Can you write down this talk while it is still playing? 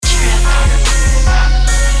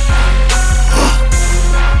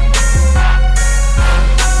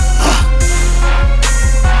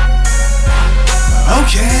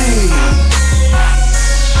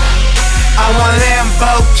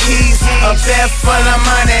bed full of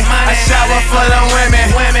money, a shower full of women,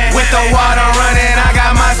 with the water running. I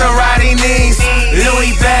got Maserati knees,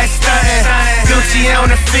 Louis bag stunting, Gucci on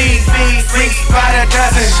the feet, freaks by the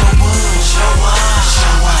dozen.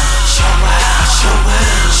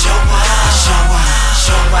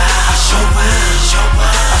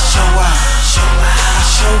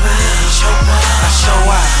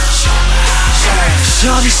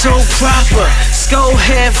 Shorty so proper, skull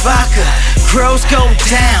head vodka, girls go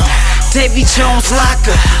down, Davy Jones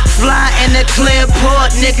locker, fly in the clearport,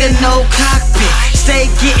 nigga no cockpit, stay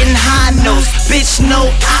getting high notes, bitch no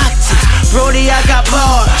octaves, Brody I got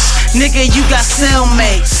bars, nigga you got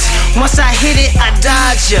cellmates, once I hit it I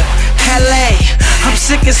dodge ya, LA, I'm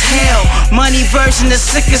sick as hell, money version is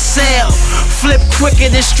sick as hell, flip quicker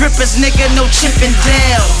than strippers, nigga no Chip and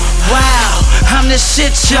Dale. Wow, I'm the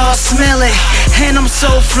shit, y'all smell it, and I'm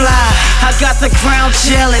so fly, I got the crown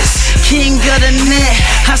jealous, king of the net,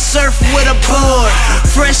 I surf with a board,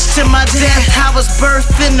 fresh to my death, I was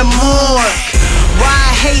birthed in the morgue. Why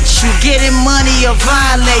I hate you, getting money or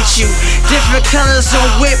violate you, different colors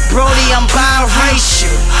on whip, Brody, I'm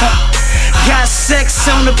biracial. Got sex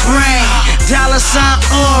on the brain, dollar sign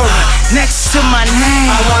aura next to my name.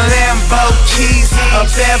 I want Lambo keys, a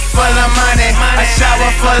bed full of money, a shower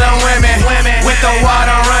full of women, with the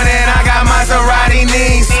water running. I got Maserati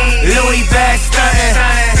knees, Louis bag stunting,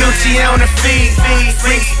 Gucci on the feet,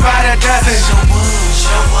 freaks by the dozen.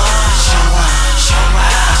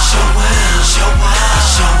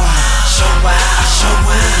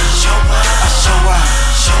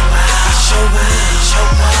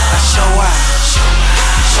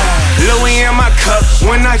 Louis in my cup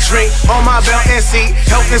when I drink, on my belt and seat.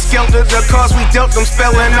 Helping skelter the cause we dealt them,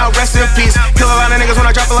 spelling out rest in peace. Kill a lot of niggas when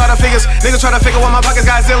I drop a lot of figures. Niggas try to figure why my pockets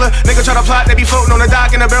Godzilla. Niggas try to plot, they be floating on the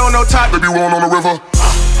dock in a barrel, no top. They be rolling on the river.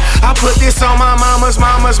 I put this on my mama's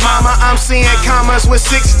mama. I'm seeing commas with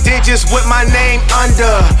 6 digits with my name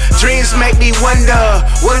under. Dreams make me wonder,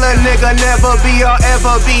 will a nigga never be or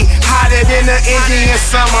ever be hotter than the Indian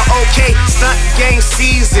summer? Okay, stunt game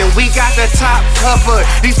season, we got the top covered.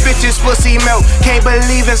 These bitches pussy melt, can't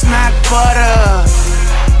believe it's not butter.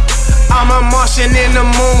 I'm a Martian in a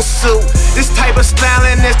moon suit. This type of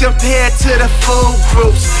styling is compared to the food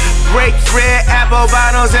groups. Break bread, apple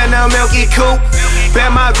bottles, and a milky coupe.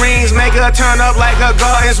 Bet my greens make her turn up like a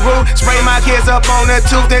garden's root. Spray my kids up on the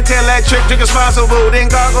tooth, then tell that trick drink responsible. Then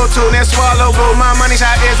gargle too, then swallow boo. My money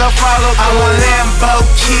shot is a follow through. I want Lambo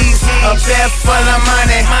keys, a bed full of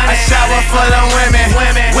money, a shower full of women,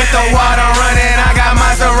 with the water running. I got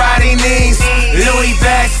Maserati knees, Louis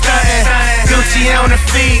bag stunting, Gucci on the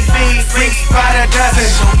feet, freaks by the dozen.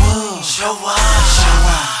 Show up, show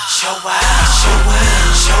up, show up, show up,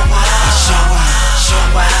 show up, show up, show up, show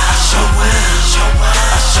up, show up, show up,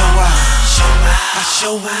 show up, show up,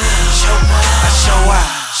 show up, show up, show up,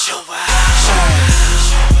 show up.